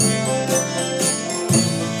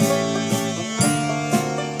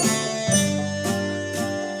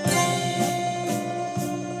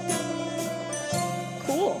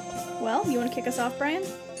off, Brian?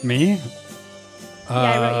 Me? Yeah,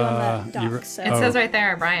 I wrote you on the doc. So. It says right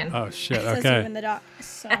there, Brian. Oh, shit. It says Okay. you in the doc.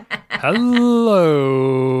 So.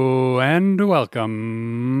 Hello and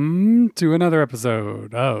welcome to another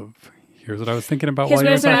episode of Here's What I Was Thinking About While You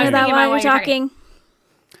Were Talking. While you're talking.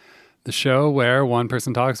 The show where one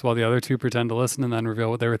person talks while the other two pretend to listen and then reveal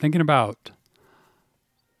what they were thinking about.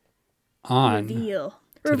 Reveal.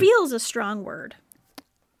 Reveal is a strong word.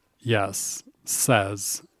 Yes,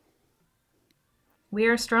 says. We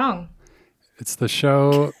are strong. It's the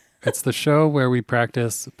show. It's the show where we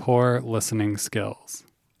practice poor listening skills.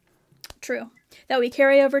 True. That we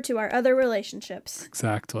carry over to our other relationships.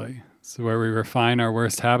 Exactly. So where we refine our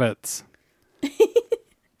worst habits.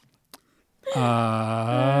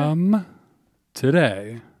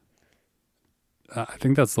 Today, I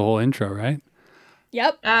think that's the whole intro, right?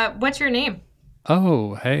 Yep. What's your name?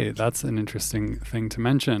 Oh, hey, that's an interesting thing to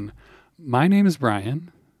mention. My name is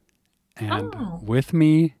Brian, and with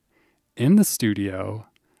me in the studio,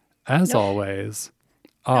 as always,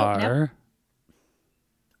 are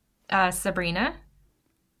Sabrina.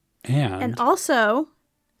 And also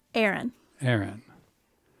Aaron. Aaron.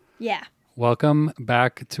 Yeah. Welcome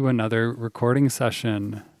back to another recording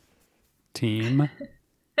session, team.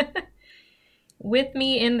 With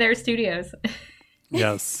me in their studios.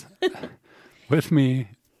 Yes. With me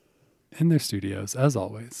in their studios, as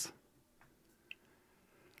always.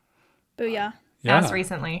 Booyah. Yeah. As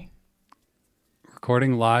recently.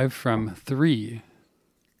 Recording live from 3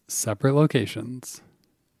 separate locations.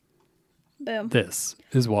 Boom. This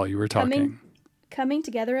is While You Were Talking. Coming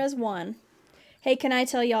together as one. Hey, can I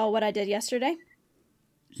tell y'all what I did yesterday?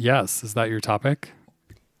 Yes. Is that your topic?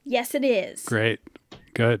 Yes, it is. Great.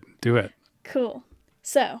 Good. Do it. Cool.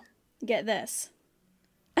 So, get this.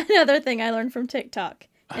 Another thing I learned from TikTok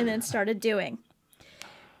and then started doing.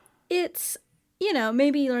 It's,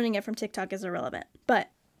 maybe learning it from TikTok is irrelevant, but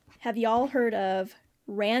have y'all heard of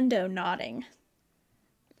rando nodding?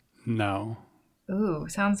 No. Ooh,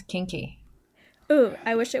 sounds kinky. Ooh,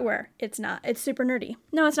 I wish it were. It's not. It's super nerdy.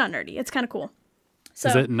 No, it's not nerdy. It's kind of cool. So,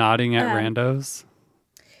 is it nodding at randos?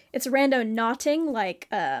 It's rando knotting, like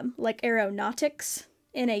aeronautics,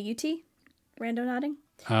 N-A-U-T, rando nodding.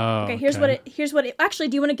 Oh, okay. Here's what it. Actually,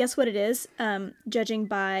 do you want to guess what it is? Judging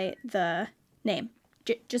by the name,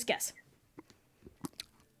 just guess.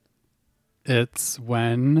 It's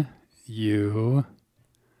when you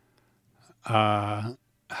have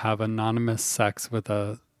anonymous sex with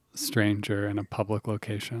a stranger in a public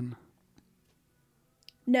location.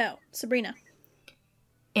 No, Sabrina.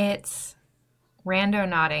 It's rando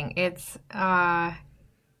nodding. It's, I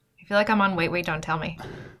feel like I'm on Wait, Don't Tell Me.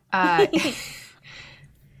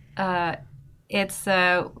 It's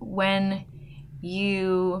when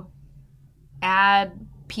you add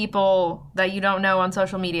people that you don't know on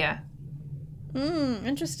social media.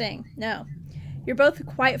 Interesting. No, you're both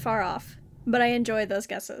quite far off, but I enjoy those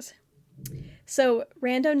guesses. So,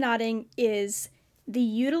 rando nodding is the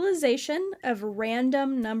utilization of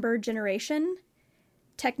random number generation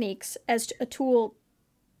techniques as a tool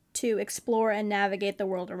to explore and navigate the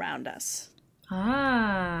world around us.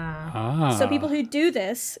 So people who do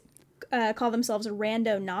this call themselves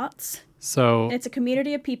randonauts. So it's a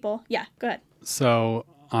community of people. Yeah, go ahead. So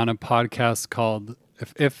on a podcast called,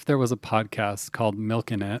 if there was a podcast called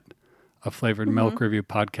Milk in It, a flavored milk review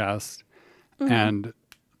podcast, and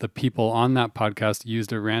the people on that podcast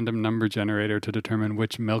used a random number generator to determine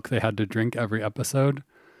which milk they had to drink every episode,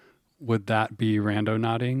 would that be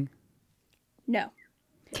randonauting? No.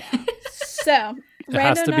 So it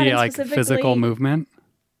has to be like physical movement?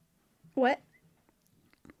 What?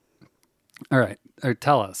 All right. Or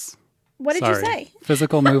tell us. What did you say?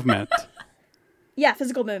 Physical movement. Yeah,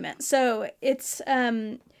 physical movement. So it's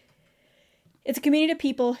a community of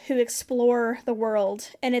people who explore the world,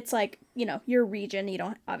 and it's like, your region. You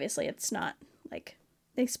don't, obviously it's not like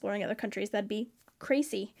exploring other countries. That'd be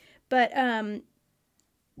crazy. But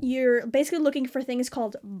you're basically looking for things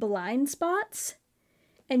called blind spots,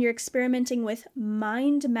 and you're experimenting with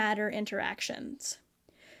mind-matter interactions.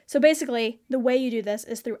 So basically, the way you do this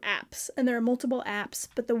is through apps, and there are multiple apps,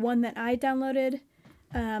 but the one that I downloaded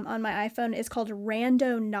on my iPhone is called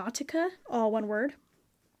Randonautica, all one word.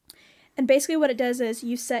 And basically what it does is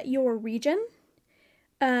you set your region.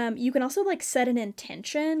 You can also set an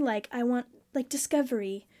intention, like I want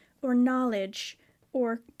discovery or knowledge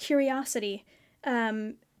or curiosity.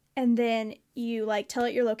 And then you tell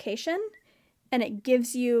it your location, and it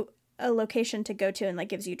gives you a location to go to and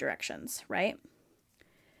gives you directions, right?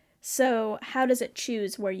 So how does it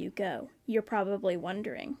choose where you go? You're probably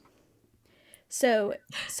wondering. So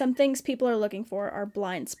some things people are looking for are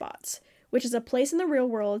blind spots, which is a place in the real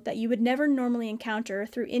world that you would never normally encounter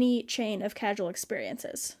through any chain of casual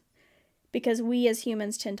experiences. Because we as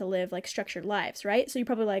humans tend to live like structured lives, right? So you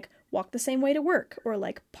probably like walk the same way to work, or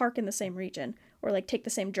like park in the same region, or like take the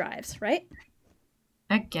same drives, right?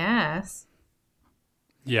 I guess.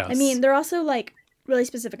 Yes. I mean, they're also like really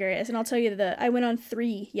specific areas, and I'll tell you I went on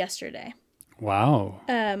 3 yesterday. Wow.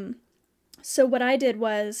 So what I did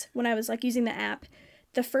was, when I was like using the app,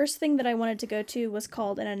 the first thing that I wanted to go to was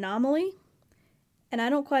called an anomaly, and I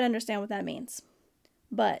don't quite understand what that means.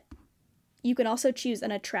 But you can also choose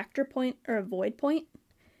an attractor point or a void point.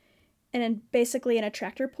 And then basically an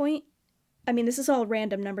attractor point, I mean, this is all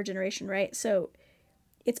random number generation, right? So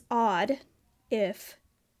it's odd if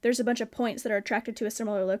there's a bunch of points that are attracted to a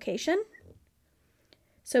similar location.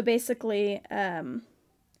 So basically,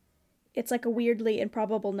 it's like a weirdly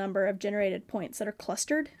improbable number of generated points that are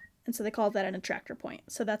clustered. And so they call that an attractor point.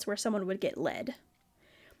 So that's where someone would get led.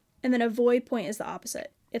 And then a void point is the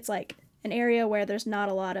opposite. It's like an area where there's not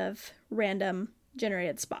a lot of random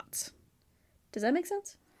generated spots. Does that make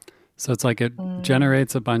sense? So it's like it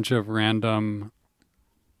generates a bunch of random,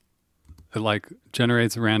 it like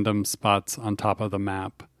generates random spots on top of the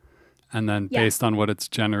map. And then based on what it's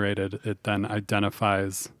generated, it then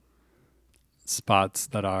identifies spots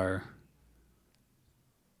that are,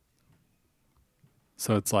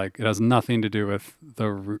 so it's like, it has nothing to do with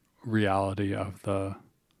the reality of the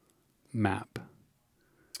map.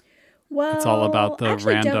 Well, It's all about the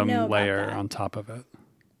random layer that. on top of it.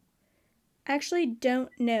 I actually don't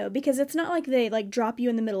know, because it's not like they like drop you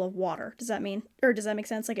in the middle of water. Does that make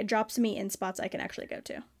sense? Like it drops me in spots I can actually go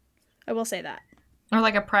to. I will say that. Or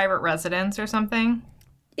like a private residence or something.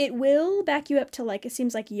 It will back you up to like, it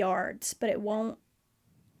seems like yards, but it won't,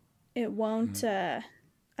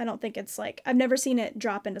 I don't think it's like, I've never seen it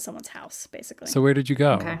drop into someone's house, basically. So where did you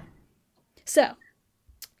go? Okay. So,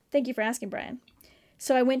 thank you for asking, Brian.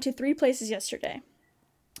 So I went to 3 places yesterday.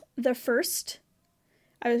 The first,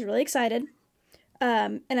 I was really excited.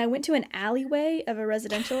 And I went to an alleyway of a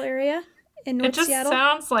residential area in North Seattle. It just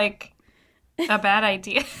sounds like a bad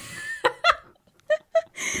idea.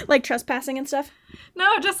 Like trespassing and stuff?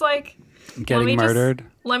 No, just like... Getting murdered?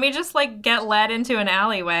 Let me just like get led into an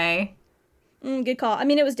alleyway. Good call. I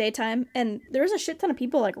mean, it was daytime, and there was a shit ton of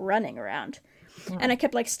people like running around. And I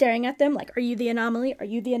kept like staring at them like, are you the anomaly? Are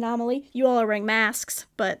you the anomaly? You all are wearing masks,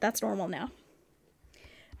 but that's normal now.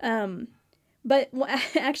 But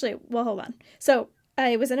actually, well, hold on. So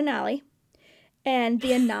I was in an alley, and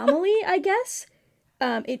the anomaly, I guess,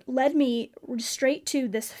 it led me straight to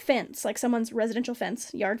this fence, like someone's residential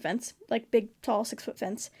fence, yard fence, like big, tall, 6-foot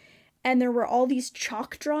fence. And there were all these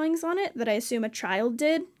chalk drawings on it that I assume a child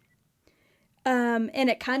did. And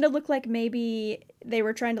it kind of looked like maybe they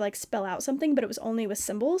were trying to like spell out something, but it was only with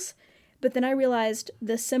symbols. But then I realized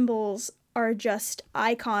the symbols are just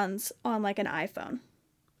icons on like an iPhone.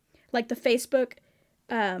 Like the Facebook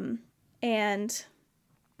and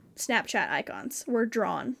Snapchat icons were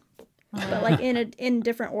drawn, but like in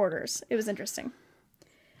different orders. It was interesting.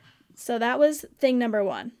 So that was thing number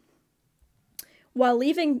 1. While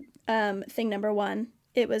leaving thing number 1,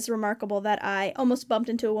 it was remarkable that I almost bumped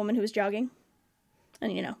into a woman who was jogging.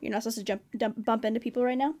 And you know, you're not supposed to bump into people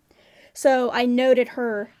right now. So I noted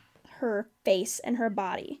her face and her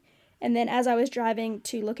body. And then as I was driving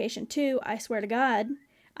to location 2, I swear to God,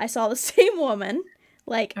 I saw the same woman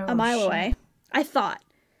like a mile away. I thought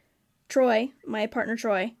Troy, my partner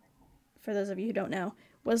Troy, for those of you who don't know,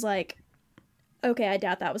 was like, okay, I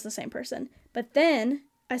doubt that was the same person. But then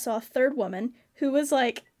I saw a third woman who was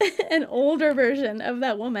like an older version of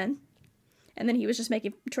that woman. And then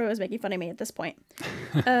Troy was making fun of me at this point.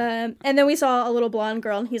 And then we saw a little blonde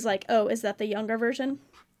girl, and he's like, oh, is that the younger version?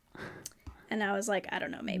 And I was like, I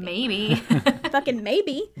don't know, maybe. Fucking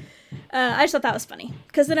maybe. I just thought that was funny.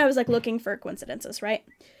 Because then I was like looking for coincidences, right?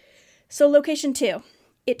 So location 2.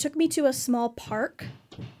 It took me to a small park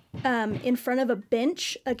in front of a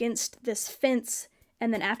bench against this fence.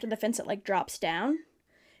 And then after the fence, it like drops down.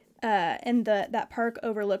 And that park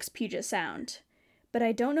overlooks Puget Sound. But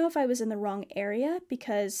I don't know if I was in the wrong area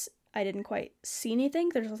because I didn't quite see anything.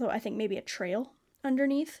 There's also, I think, maybe a trail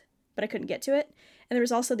underneath, but I couldn't get to it. And there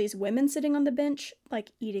was also these women sitting on the bench,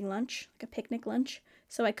 like eating lunch, like a picnic lunch.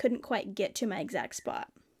 So I couldn't quite get to my exact spot.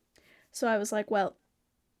 So I was like, well,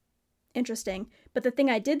 interesting. But the thing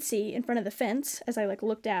I did see in front of the fence, as I like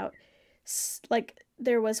looked out, like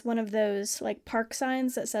there was one of those like park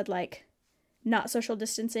signs that said like, not social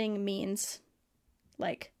distancing means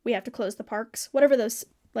like we have to close the parks, whatever those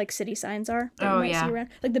like city signs are that you might see around,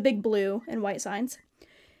 like the big blue and white signs.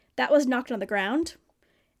 That was knocked on the ground,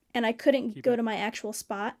 and I couldn't go to my actual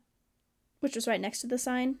spot, which was right next to the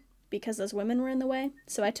sign, because those women were in the way.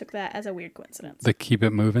 So I took that as a weird coincidence. The keep it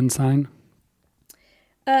moving sign?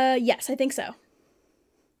 Yes, I think so.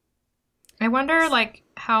 I wonder, like,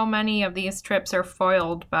 how many of these trips are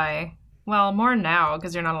foiled by, well, more now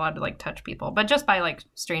because you're not allowed to, like, touch people, but just by, like,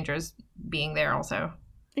 strangers being there also.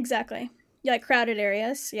 Exactly. Yeah, like crowded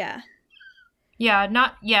areas. Yeah. Yeah,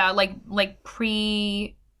 like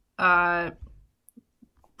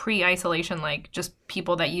pre-isolation, like, just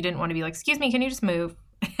people that you didn't want to be like, excuse me, can you just move?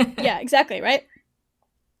 Yeah, exactly, right?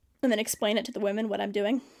 And then explain it to the women what I'm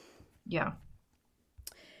doing. Yeah.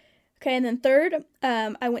 Okay, and then third,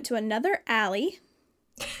 I went to another alley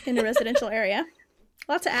in a residential area.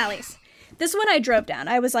 Lots of alleys. This one I drove down.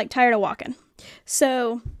 I was like tired of walking.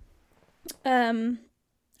 So, I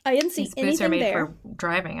didn't see These boots anything are made there. for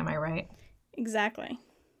driving, am I right? Exactly.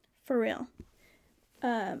 For real.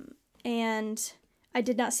 And I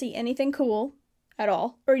did not see anything cool at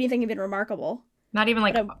all, or anything even remarkable. Not even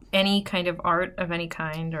like any kind of art of any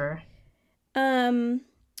kind, or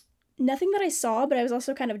nothing that I saw, but I was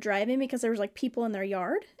also kind of driving because there was like people in their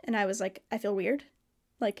yard, and I was like, I feel weird.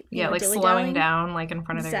 Like, yeah, like slowing dilly-dallying. down like in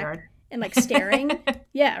front of their yard. And like staring.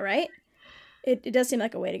 Yeah, right? It does seem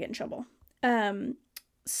like a way to get in trouble.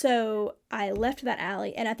 So I left that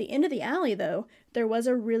alley, and at the end of the alley, though, there was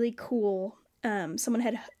a really cool, someone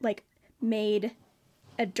had like made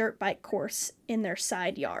a dirt bike course in their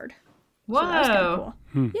side yard. Whoa. So that was kind of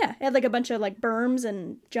cool. Yeah, it had like a bunch of like berms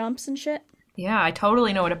and jumps and shit. Yeah, I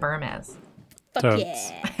totally know what a berm is. Fuck Totes.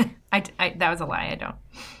 yeah. I that was a lie. I don't.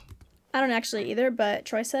 I don't actually either, but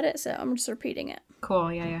Troy said it, so I'm just repeating it.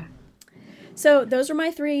 Cool. Yeah. So those were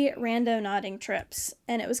my 3 rando nodding trips,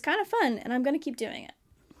 and it was kind of fun, and I'm going to keep doing it.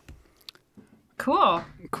 Cool.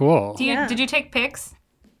 Cool. Did you take pics?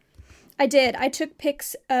 I did. I took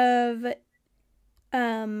pics of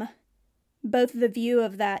both the view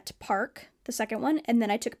of that park, the second one, and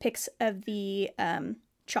then I took pics of the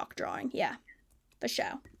chalk drawing. Yeah. The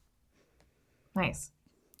show. Nice.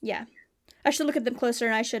 Yeah. I should look at them closer,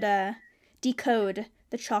 and I should decode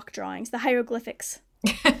the chalk drawings, the hieroglyphics.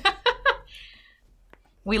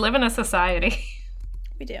 We live in a society.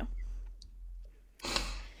 We do.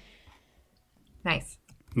 Nice.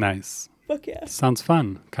 Nice. Fuck yeah. Sounds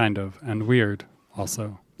fun, kind of, and weird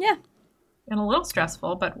also. Yeah. And a little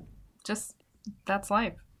stressful, but just that's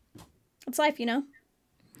life. It's life, you know?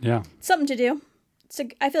 Yeah. It's something to do.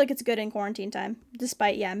 I feel like it's good in quarantine time,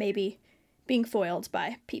 despite, maybe being foiled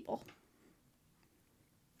by people.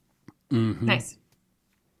 Mm-hmm. Nice.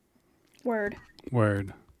 Word.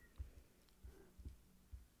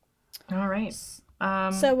 All right.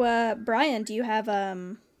 So, Brian, do you have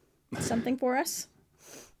something for us?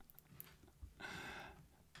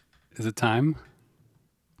 Is it time?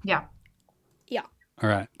 Yeah. Yeah. All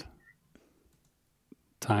right.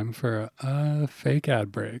 Time for a fake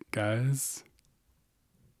ad break, guys.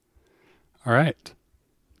 All right.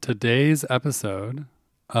 Today's episode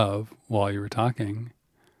of While You Were Talking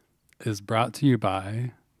is brought to you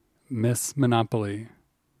by Miss Monopoly,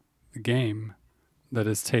 the game that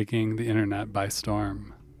is taking the internet by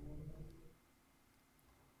storm.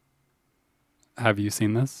 Have you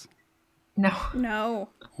seen this? No. No.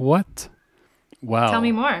 What? Well, Tell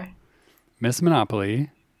me more. Miss Monopoly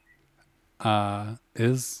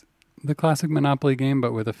is the classic Monopoly game,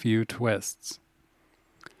 but with a few twists.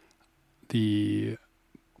 The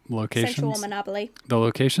Sexual locations, monopoly. the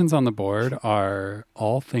locations on the board are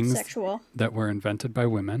all things Sexual. that were invented by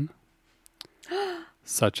women,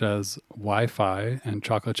 such as Wi-Fi and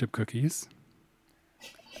chocolate chip cookies.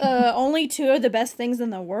 Only 2 of the best things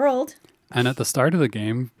in the world. And at the start of the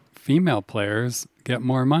game, female players get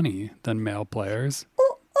more money than male players.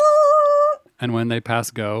 And when they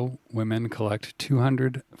pass go, women collect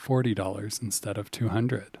 $240 instead of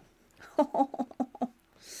 $200.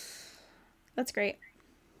 That's great.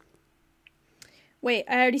 Wait,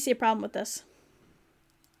 I already see a problem with this.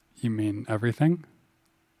 You mean everything?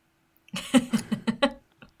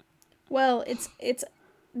 Well, it's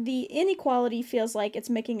the inequality feels like it's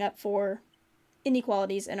making up for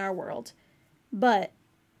inequalities in our world. But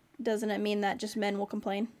doesn't it mean that just men will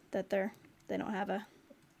complain that they don't have a...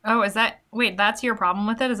 Oh, wait, that's your problem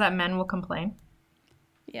with it? Is that men will complain?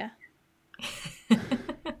 Yeah.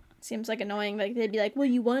 Seems like annoying. Like they'd be like, well,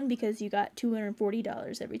 you won because you got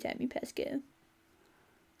 $240 every time you pass go.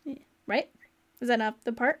 Yeah. Right? Is that not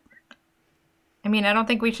the part? I mean, I don't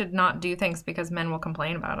think we should not do things because men will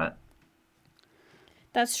complain about it.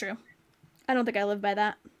 That's true. I don't think I live by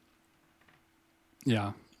that.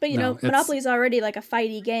 Yeah. But you know, Monopoly is already like a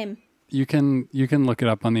fighty game. You can look it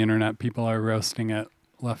up on the internet. People are roasting it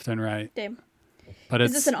left and right. Damn. But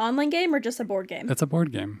Is this an online game or just a board game? It's a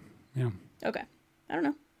board game. Yeah. Okay. I don't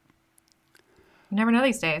know. You never know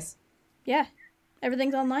these days. Yeah.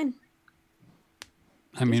 Everything's online.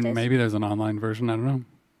 I mean, days. maybe there's an online version. I don't know.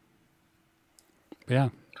 But yeah,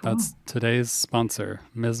 Cool. that's today's sponsor,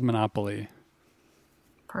 Ms. Monopoly.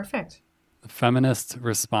 Perfect. The feminist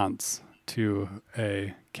response to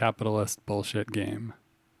a capitalist bullshit game.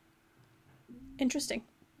 Interesting.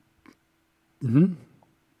 Mm-hmm.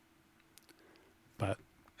 But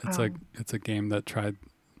it's a game that tried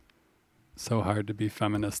so hard to be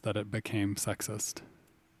feminist that it became sexist.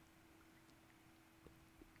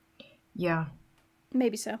 Yeah.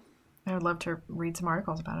 Maybe so. I would love to read some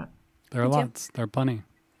articles about it. There are Me too. lots. There are plenty.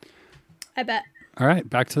 I bet. All right,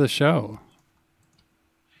 back to the show.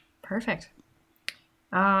 Perfect.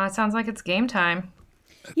 It sounds like it's game time.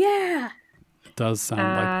 Yeah. It does sound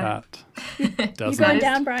like that. You Doesn't going it?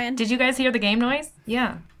 down, Brian? Did you guys hear the game noise?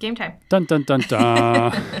 Yeah, game time. Dun dun dun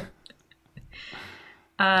dun.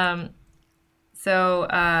 So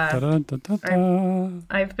Dun, dun, dun, dun.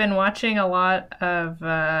 I've been watching a lot of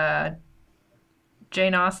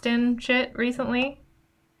Jane Austen shit recently.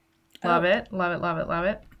 Love it, love it, love it, love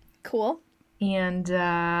it. Cool. And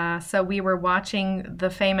so we were watching the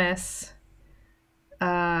famous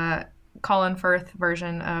Colin Firth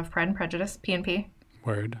version of Pride and Prejudice, P&P.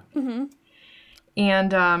 Word.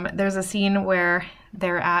 And there's a scene where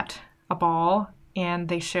they're at a ball and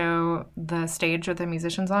they show the stage with the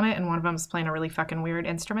musicians on it, and one of them is playing a really fucking weird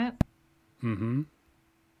instrument. Mm-hmm.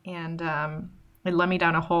 And it led me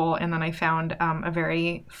down a hole, and then I found a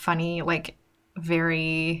very funny, like,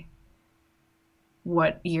 very,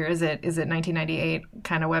 what year is it? Is it 1998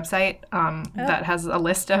 kind of website that has a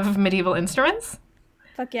list of medieval instruments?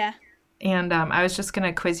 Fuck yeah. And I was just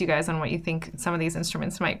going to quiz you guys on what you think some of these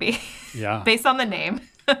instruments might be Yeah. based on the name.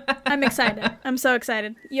 I'm excited. I'm so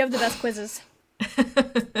excited. You have the best quizzes.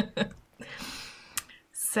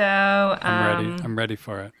 So I'm ready. I'm ready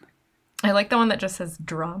for it. I like the one that just says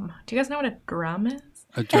drum. Do you guys know what a drum is?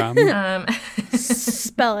 A drum.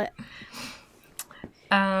 Spell it.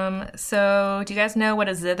 So do you guys know what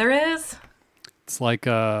a zither is? It's like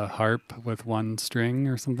a harp with one string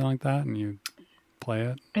or something like that, and you play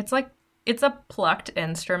it. It's a plucked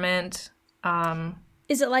instrument.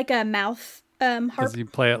 Is it like a mouth harp? Does you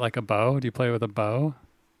play it like a bow? Do you play it with a bow?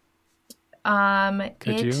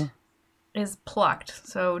 Could It you? is plucked,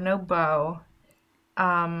 so no bow.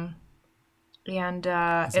 And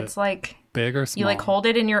it's like Big or small? you like hold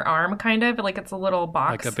it in your arm, kind of like it's a little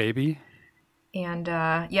box, like a baby? and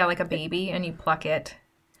yeah, like a baby, and you pluck it.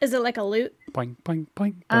 Is it like a lute? Boing, boing,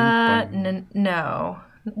 boing, boing, boing. No.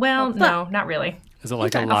 Well, Oh, no, not really. Is it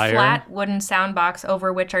like Okay. a A lyre? A flat wooden sound box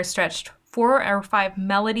over which are stretched 4 or 5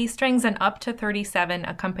 melody strings and up to 37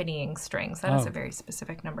 accompanying strings. That is Oh. a very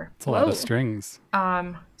specific number. It's a lot Whoa. of strings.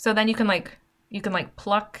 So then you can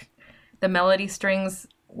pluck the melody strings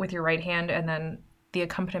with your right hand and then the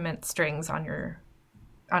accompaniment strings on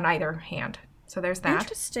either hand. So there's that.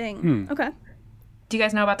 Interesting. Okay. Do you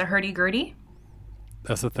guys know about the hurdy-gurdy?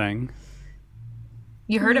 That's a thing.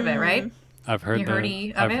 You heard of it, right? I've heard You the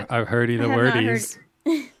heardy of it? I've heardy the I have not heard- wordies.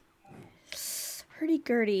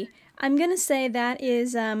 Hurdy-gurdy. I'm gonna say that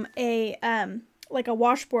is a like a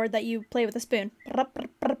washboard that you play with a spoon.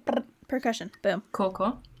 Percussion. Boom.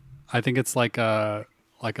 Cool. I think it's like a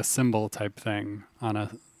cymbal type thing on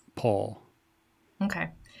a pole. Okay.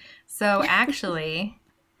 So actually,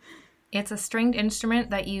 it's a stringed instrument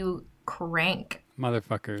that you crank.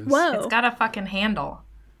 Motherfuckers. Whoa. It's got a fucking handle.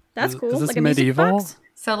 That's Is cool. this like a music medieval? box?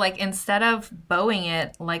 So like instead of bowing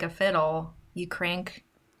it like a fiddle, you crank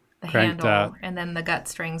the Crank handle that. and then the gut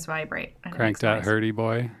strings vibrate. and it Cranked makes that noise. hurdy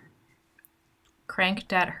boy. Cranked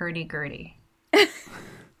that hurdy-gurdy.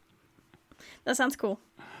 That sounds cool.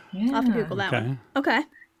 Yeah. I'll have to Google that one. Okay.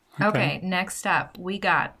 Okay, next up, we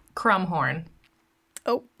got crumhorn.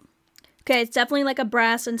 Oh. Okay, it's definitely like a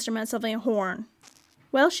brass instrument, something a horn.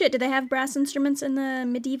 Well, shit, did they have brass instruments in the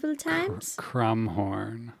medieval times?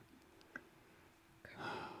 Crumhorn.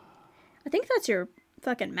 I think that's your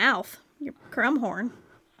fucking mouth. Your crumb horn.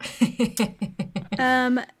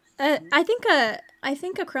 I think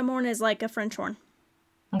a crumb horn is like a French horn.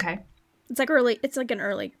 Okay. It's like an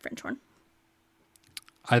early French horn.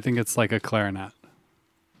 I think it's like a clarinet.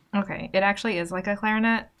 Okay, it actually is like a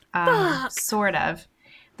clarinet. Fuck. Sort of.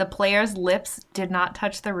 The player's lips did not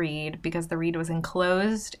touch the reed because the reed was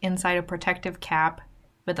enclosed inside a protective cap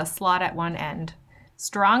with a slot at one end.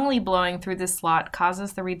 Strongly blowing through this slot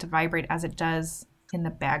causes the reed to vibrate as it does in the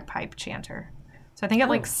bagpipe chanter. So I think it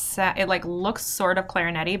looks sort of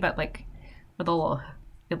clarinet-y, but like with a little,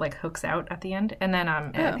 it like hooks out at the end. And then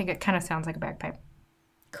I think it kind of sounds like a bagpipe.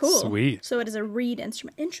 Cool. Sweet. So it is a reed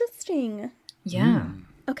instrument. Interesting. Yeah.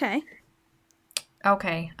 Okay.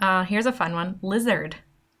 Okay, here's a fun one. Lizard.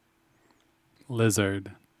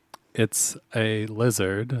 Lizard. It's a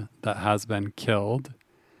lizard that has been killed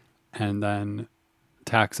and then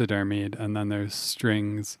taxidermied, and then there's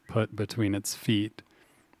strings put between its feet,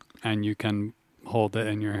 and you can hold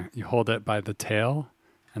it you hold it by the tail,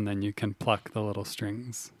 and then you can pluck the little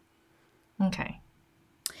strings. Okay.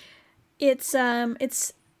 It's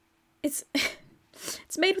it's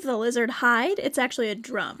made with a lizard hide. It's actually a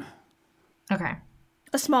drum. Okay.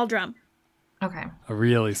 A small drum. Okay. A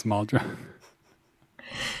really small drum.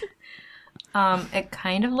 It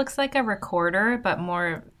kind of looks like a recorder, but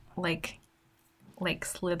more like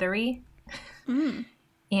slithery. And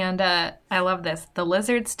I love this. The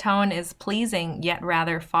lizard's tone is pleasing yet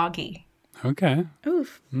rather foggy. Okay.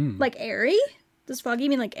 Oof. Like airy? Does foggy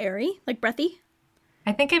mean like airy? Like breathy?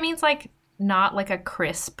 I think it means like not like a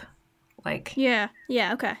crisp, like Yeah.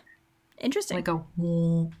 Yeah, okay. Interesting. like a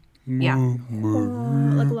yeah,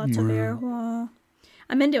 Like lots of air.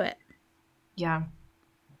 I'm into it. yeah.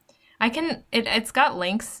 I can. It's got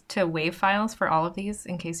links to wave files for all of these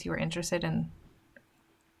in case you were interested in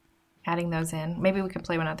adding those in. Maybe we could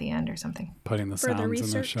play one at the end or something. Putting the Further sounds in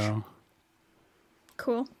the research. show.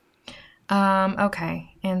 Cool.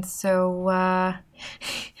 Okay, and so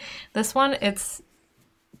this one,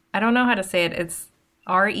 I don't know how to say it. It's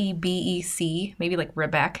Rebec, maybe like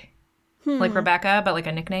Rebecca, like Rebecca, but like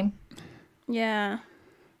a nickname. Yeah.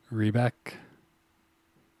 Rebecca.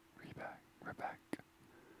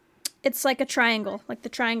 It's like a triangle, like the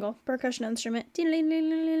triangle percussion instrument.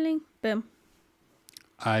 Ding-ling-ling-ling-ling. Boom.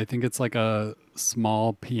 I think it's like a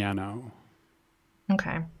small piano.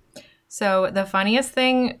 Okay. So the funniest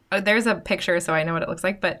thing, there's a picture, so I know what it looks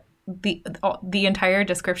like, but the entire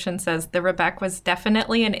description says the rebec was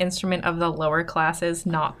definitely an instrument of the lower classes,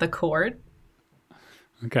 not the court.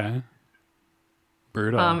 Okay.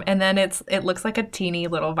 Brutal. And then it looks like a teeny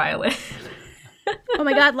little violin. Oh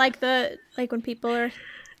my god, like when people are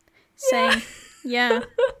saying, yeah.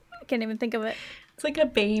 I can't even think of it. It's like a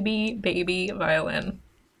baby violin.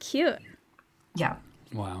 Cute. Yeah.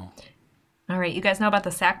 Wow. All right, you guys know about the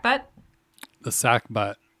sackbut? The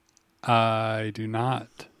sackbut. I do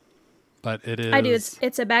not. But it is. I do.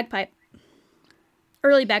 It's a bagpipe.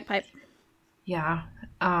 Early bagpipe. Yeah.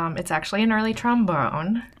 It's actually an early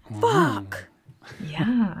trombone. Fuck.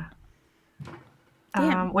 Yeah.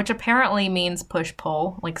 Damn. Which apparently means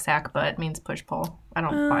push-pull, like sackbut means push-pull. I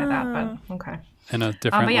don't buy that, but okay. In a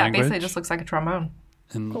different But yeah, language? basically it just looks like a trombone.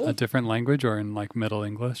 In a different language or in like Middle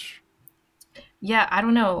English? Yeah, I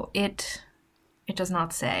don't know. It does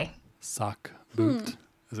not say. Sac boot.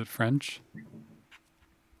 Is it French?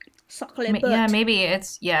 Sacre Yeah, maybe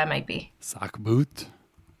it might be. Sac boot.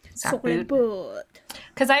 Sack boot.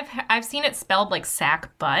 Because I've seen it spelled like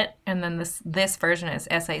sack butt, and then this version is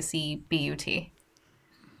SACBUT.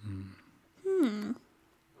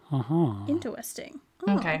 Interesting.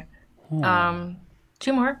 Okay.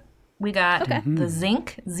 Two more. We got the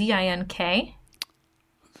Zink, ZINK.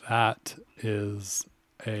 That is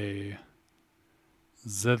a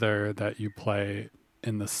zither that you play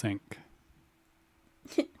in the sink.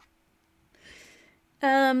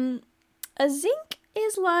 A zinc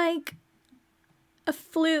is like a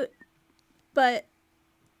flute, but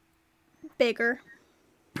bigger.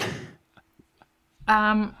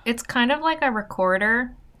 It's kind of like a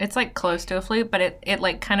recorder. It's like close to a flute, but it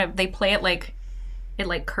like kind of, they play it like, it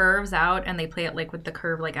like curves out, and they play it like with the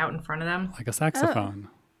curve like out in front of them. Like a saxophone.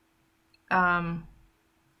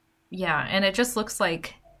 Yeah, and it just looks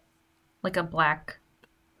like a black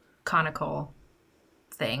conical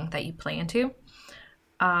thing that you play into.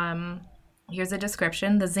 Here's a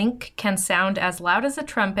description. The zinc can sound as loud as a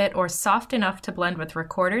trumpet or soft enough to blend with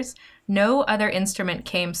recorders. No other instrument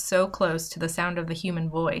came so close to the sound of the human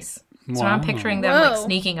voice. So now I'm picturing them like Whoa.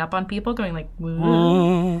 sneaking up on people going like,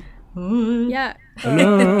 "Woo, woo." Yeah.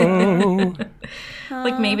 Hello.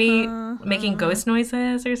 Like maybe making ghost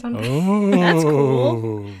noises or something. Oh. That's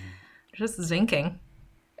cool. Just zinking.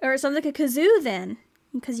 Or it sounds like a kazoo then,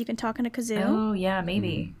 because you can talk in a kazoo. Oh, yeah,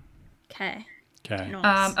 maybe. Okay. Okay.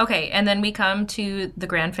 Nice. Okay, and then we come to the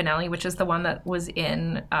grand finale, which is the one that was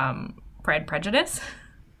in Pride and Prejudice.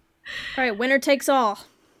 All right, winner takes all.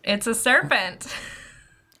 It's a serpent.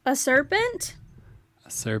 A serpent? A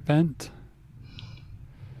serpent.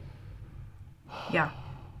 Yeah.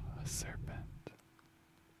 A serpent.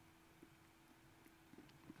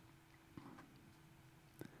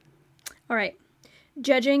 All right.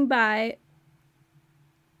 Judging by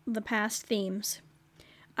the past themes,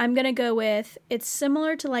 I'm going to go with it's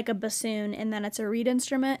similar to like a bassoon in that it's a reed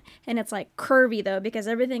instrument, and it's like curvy though, because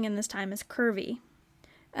everything in this time is curvy.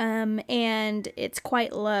 And it's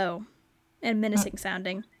quite low. and menacing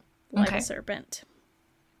sounding, like Okay. a serpent.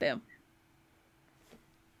 Boom.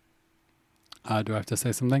 Do I have to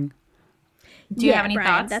say something? Do you have any Brian,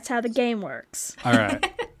 thoughts? that's how the game works. All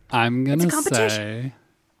right. I'm going to competition. say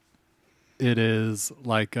it is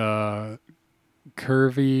like a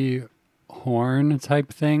curvy horn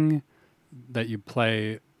type thing that you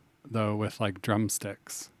play, though, with like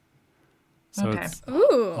drumsticks. So Okay. it's a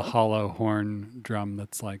Ooh, hollow horn drum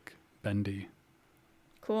that's like bendy.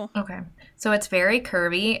 cool. Okay. So it's very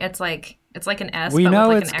curvy. It's like an S, We but know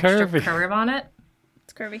with like it's an extra curvy. curve on it.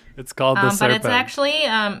 It's curvy. It's called the But serpent.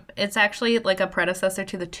 it's actually like a predecessor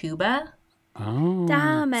to the tuba. Oh.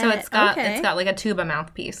 Damn it. So it's got okay. like a tuba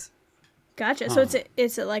mouthpiece. Gotcha. So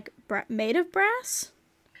it's like made of brass,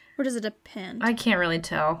 or does it depend? I can't really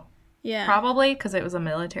tell. Yeah. Probably because it was a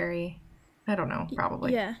military. I don't know.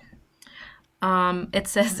 Probably. Yeah. It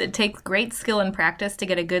says it takes great skill and practice to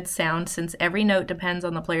get a good sound since every note depends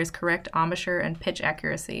on the player's correct embouchure and pitch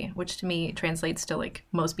accuracy, which to me translates to like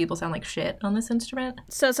most people sound like shit on this instrument.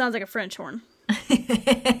 So it sounds like a French horn,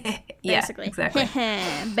 Yeah, basically. exactly.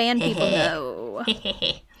 Band people know.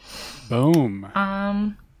 Boom.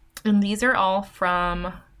 And these are all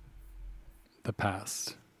from, The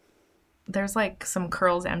past. there's like some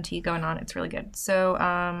curls MT going on. It's really good.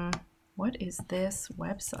 So, what is this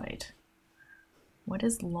website? What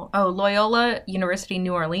is Loyola University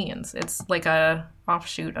New Orleans? It's like a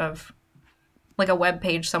offshoot of like a web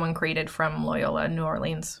page someone created from Loyola New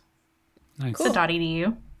Orleans. Nice. It's a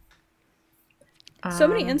 .edu. So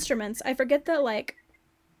many instruments. I forget that, like,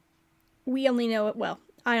 we only know it. Well,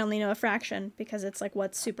 I only know a fraction because it's like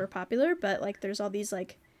what's super popular. But like, there's all these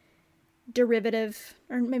like derivative,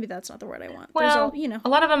 or maybe that's not the word I want. There's Well, all, a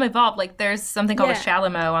lot of them evolved. Like, there's something called a Yeah.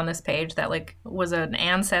 chalumeau on this page that like was an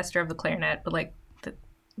ancestor of the clarinet, but like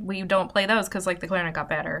we don't play those because like the clarinet got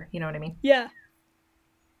better. You know what I mean? Yeah.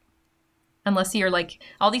 Unless you're like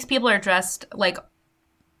all these people are dressed like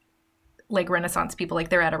Renaissance people, like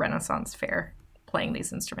they're at a Renaissance fair playing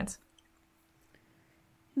these instruments.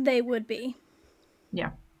 They would be.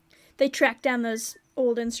 Yeah, They track down those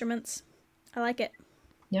old instruments. I like it.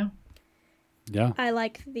 yeah. Yeah. I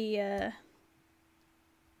like the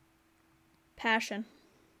passion.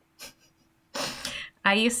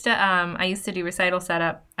 I used to do recital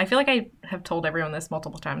setup. I feel like I have told everyone this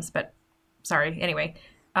multiple times, but sorry. Anyway,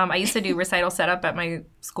 I used to do recital setup at my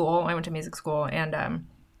school. I went to music school, and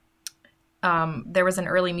there was an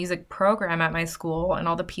early music program at my school, and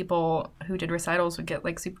all the people who did recitals would get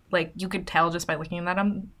like super, like you could tell just by looking at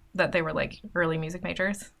them that they were like early music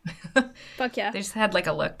majors. Fuck yeah. They just had like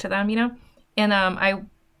a look to them, you know. And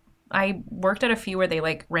I worked at a few where they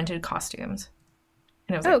like rented costumes,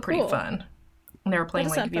 and it was like Oh, pretty cool. fun. And they were playing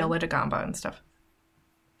That does like sound viola da gamba and stuff.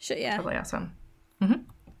 Shit, yeah. Totally awesome.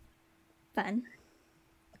 Fun.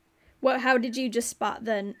 What? How did you just spot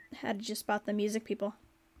the? How did you spot the music people?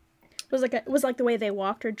 Was like the way they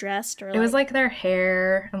walked or dressed, or It was like their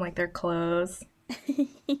hair and like their clothes.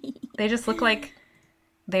 They just look like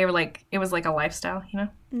they were like it was like a lifestyle, you know?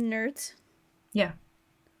 nerds. Yeah.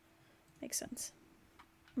 Makes sense.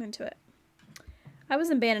 I'm into it. I was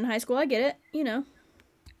in band in high school. I get it. You know,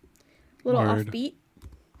 little Word. offbeat.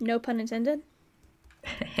 No pun intended.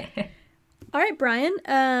 All right, Brian.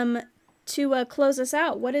 To close us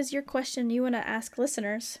out, what is your question you want to ask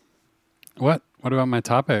listeners? What? What about my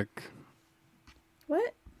topic?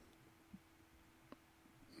 What?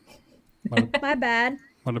 What, My bad.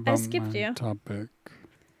 what about skipped my you. topic?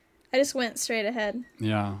 I just went straight ahead.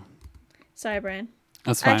 Yeah. Sorry, Brian.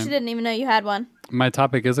 That's I fine. actually didn't even know you had one. My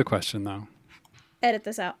topic is a question, though. Edit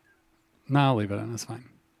this out. No, I'll leave it in. It's fine.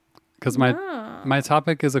 Because Oh. my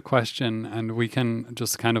topic is a question, and we can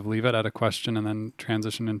just kind of leave it at a question and then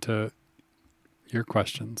transition into your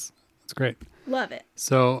questions. It's great. Love it.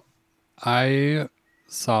 So I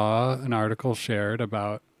saw an article shared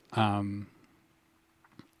about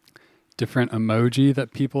different emoji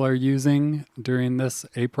that people are using during this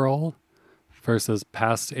April versus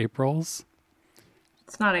past Aprils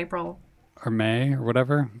It's not April. or May or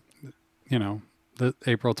whatever. You know, the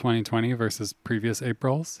April 2020 versus previous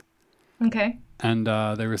Aprils. Okay. And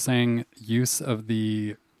they were saying use of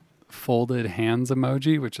the folded hands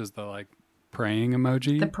emoji, which is the like praying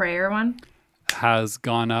emoji, The prayer one. has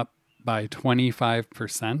gone up by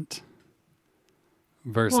 25%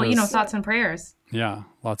 versus, Well, you know, thoughts and prayers. yeah,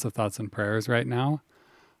 lots of thoughts and prayers right now.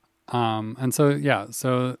 And so, yeah,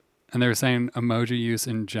 and they were saying emoji use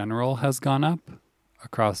in general has gone up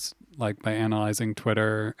across, like by analyzing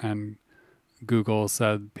Twitter, and Google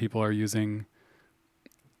said people are using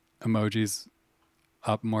emojis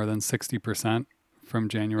up more than 60% from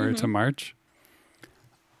January to March.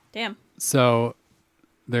 Damn. So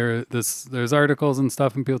there's articles and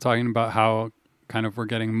stuff and people talking about how kind of we're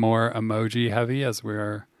getting more emoji heavy as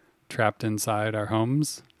we're trapped inside our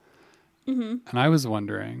homes. Mm-hmm. And I was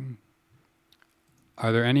wondering,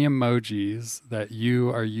 are there any emojis that you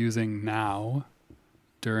are using now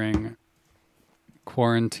during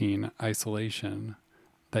quarantine isolation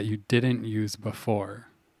that you didn't use before?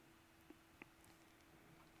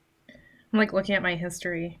 I'm like looking at my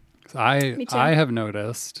history. 'Cause Me too. I have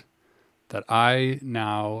noticed that I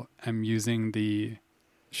now am using the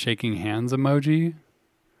shaking hands emoji,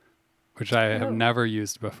 which I have Oh. never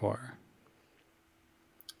used before.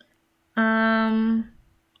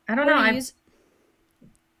 I don't What know. do you use?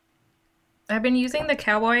 I've been using the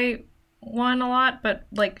cowboy one a lot, but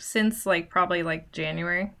like since like probably like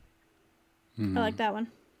January. I like that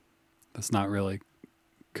one. That's not really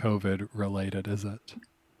COVID related, is it?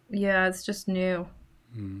 Yeah, it's just new.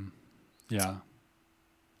 Yeah.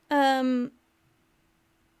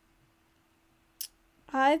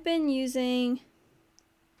 I've been using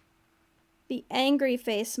the angry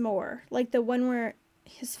face more, like the one where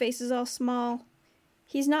his face is all small.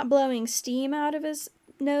 He's not blowing steam out of his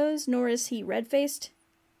nose, nor is he red-faced,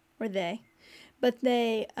 or they, but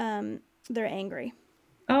they're angry.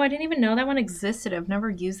 Oh, I didn't even know that one existed. I've never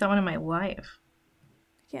used that one in my life.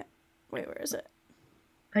 Yeah. Wait, where is it?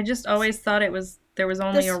 I just always thought there was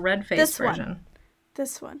only a red face this one. version.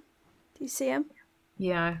 This one. Do you see him?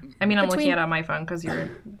 Yeah. I mean, I'm looking Between- at it on my phone because you're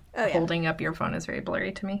Oh, yeah. holding up your phone is very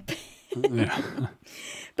blurry to me. Yeah.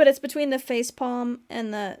 But it's between the face palm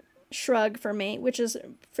and the shrug for me, which is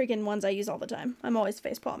freaking ones I use all the time. I'm always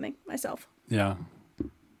face palming myself. Yeah.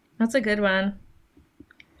 That's a good one.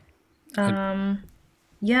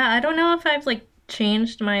 Yeah, I don't know if I've like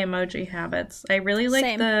changed my emoji habits. I really like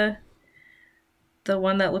Same. the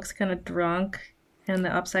one that looks kind of drunk and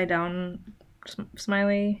the upside down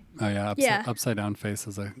smiley. Oh yeah. Yeah. Upside down face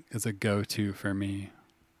is a go-to for me.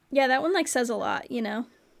 Yeah, that one like says a lot, you know.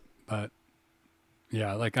 But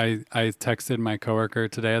yeah, like I texted my coworker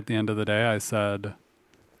today at the end of the day. I said,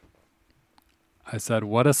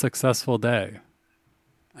 what a successful day.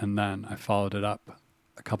 And then I followed it up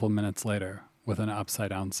a couple minutes later with an upside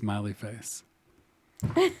down smiley face.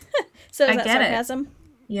 So is I that get it. sarcasm?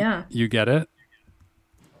 Yeah. You get it?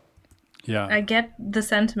 Yeah. I get the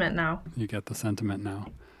sentiment now. You get the sentiment now.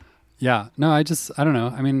 Yeah. No, I don't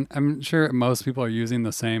know. I mean, I'm sure most people are using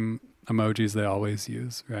the same emojis they always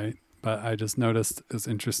use, right? But I just noticed it's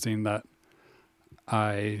interesting that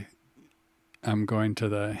I am going to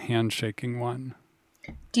the handshaking one.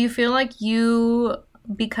 Do you feel like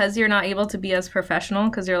because you're not able to be as professional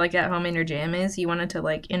because you're like at home in your jammies, you wanted to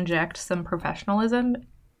like inject some professionalism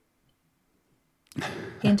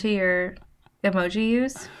into your emoji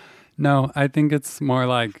use? No, I think it's more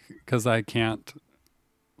like because I can't,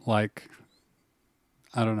 like,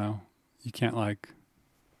 I don't know, you can't like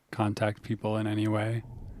contact people in any way.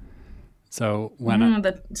 So when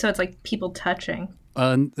so it's like people touching.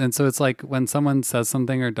 and so it's like when someone says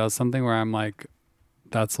something or does something where I'm like,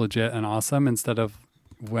 that's legit and awesome, instead of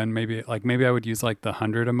when maybe I would use like the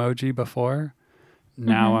 100 emoji before.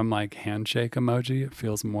 Now I'm like handshake emoji. It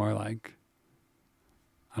feels more like,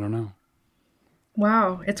 I don't know.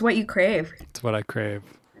 Wow, it's what you crave. It's what I crave.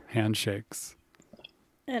 Handshakes.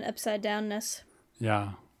 And upside downness.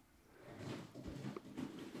 Yeah.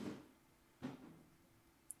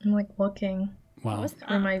 I'm like looking Wow.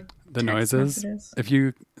 for my The text noises.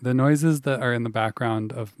 messages. The noises that are in the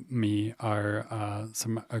background of me are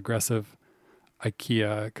some aggressive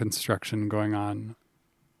IKEA construction going on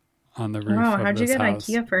the roof Wow, of how'd you this get house.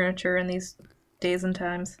 IKEA furniture in these days and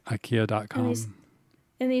times? IKEA.com.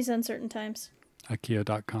 In these uncertain times.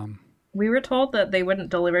 IKEA.com. We were told that they wouldn't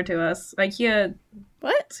deliver to us. IKEA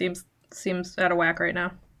What? seems out of whack right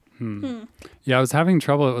now. Yeah, I was having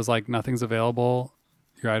trouble. It was like nothing's available.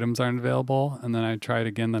 Your items aren't available. And then I tried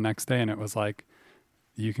again the next day and it was like,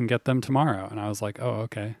 you can get them tomorrow. And I was like, oh,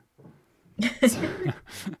 okay.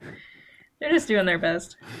 They're just doing their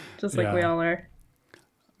best, just like we Yeah. all are.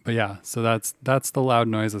 But yeah, so that's the loud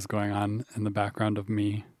noises going on in the background of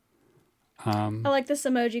me. I like this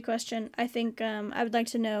emoji question. I think I would like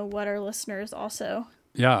to know what our listeners also.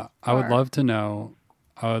 Yeah, I would Or- love to know.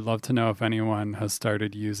 I would love to know if anyone has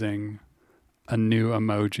started using a new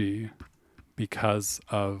emoji because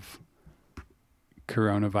of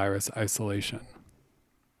coronavirus isolation.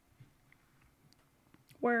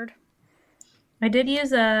 Word. I did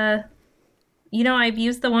use I've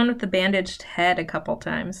used the one with the bandaged head a couple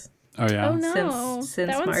times. Oh yeah. Oh no.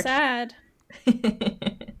 Since that one's March. sad.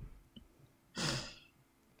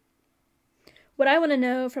 What I want to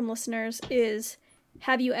know from listeners is,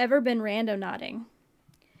 have you ever been randonauting?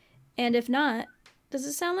 And if not, Does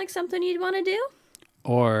it sound like something you'd want to do?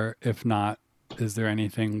 Or if not, is there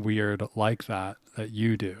anything weird like that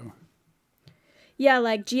you do? Yeah,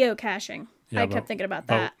 like geocaching. Yeah, I kept thinking about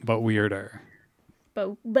that. But weirder.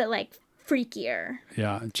 But like freakier.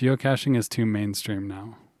 Yeah, geocaching is too mainstream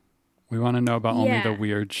now. We want to know about only the Yeah.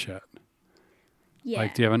 weird shit. Yeah.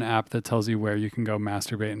 Like, do you have an app that tells you where you can go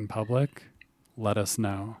masturbate in public? Let us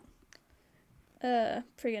know.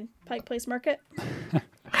 Friggin' Pike Place Market.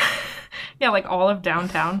 Yeah, like all of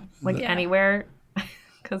downtown, like Yeah. anywhere.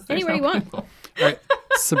 Because Anywhere you want. All right,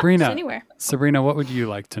 Sabrina. Just anywhere. Sabrina, what would you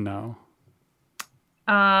like to know?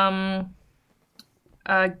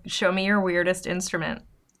 Show me your weirdest instrument.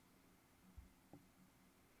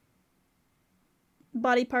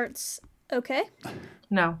 Body parts. Okay.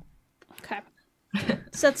 No. Okay.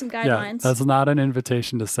 Set some Yeah, guidelines. that's not an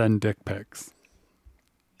invitation to send dick pics.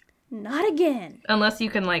 Not again. Unless you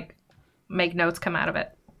can like make notes come out of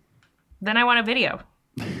it. Then I want a video.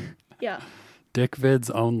 Yeah. Dick vids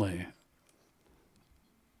only.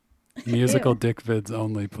 Musical Ew. dick vids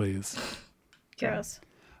only, please. Gross.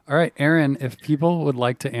 All right, Aaron, if people would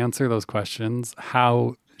like to answer those questions,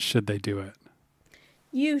 how should they do it?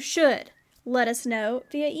 You should let us know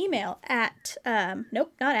via email at,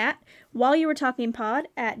 while you were talking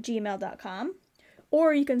pod@gmail.com.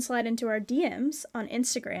 Or you can slide into our DMs on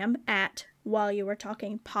Instagram at while you were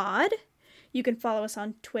talking pod. You can follow us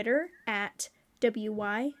on Twitter at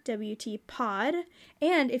WYWTpod.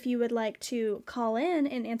 And if you would like to call in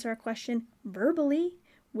and answer a question verbally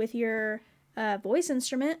with your voice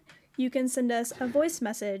instrument, you can send us a voice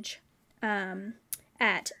message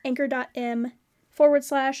at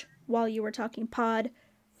anchor.m/while you were talking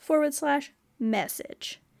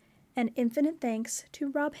pod/message. And infinite thanks to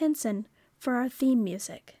Rob Henson for our theme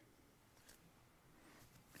music.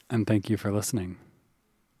 And thank you for listening.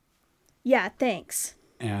 Yeah, thanks.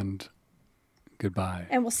 And goodbye.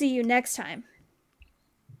 And we'll see you next time.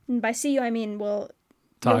 And by see you, I mean you'll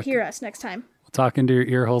Talk. hear us next time. We'll talk into your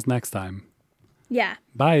ear holes next time. Yeah.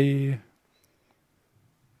 Bye.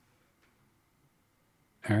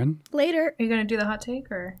 Aaron? Later. Are you gonna do the hot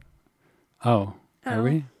take or? Oh, are Oh.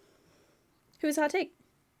 we? Who's hot take?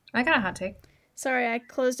 I got a hot take. Sorry, I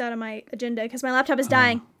closed out of my agenda because my laptop is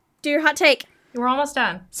dying. Do your hot take. We're almost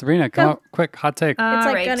done. Sabrina, come Go. up quick. Hot take. It's All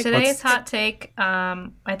like right, gonna- today's hot take.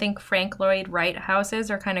 I think Frank Lloyd Wright houses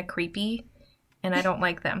are kind of creepy, and I don't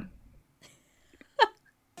like them.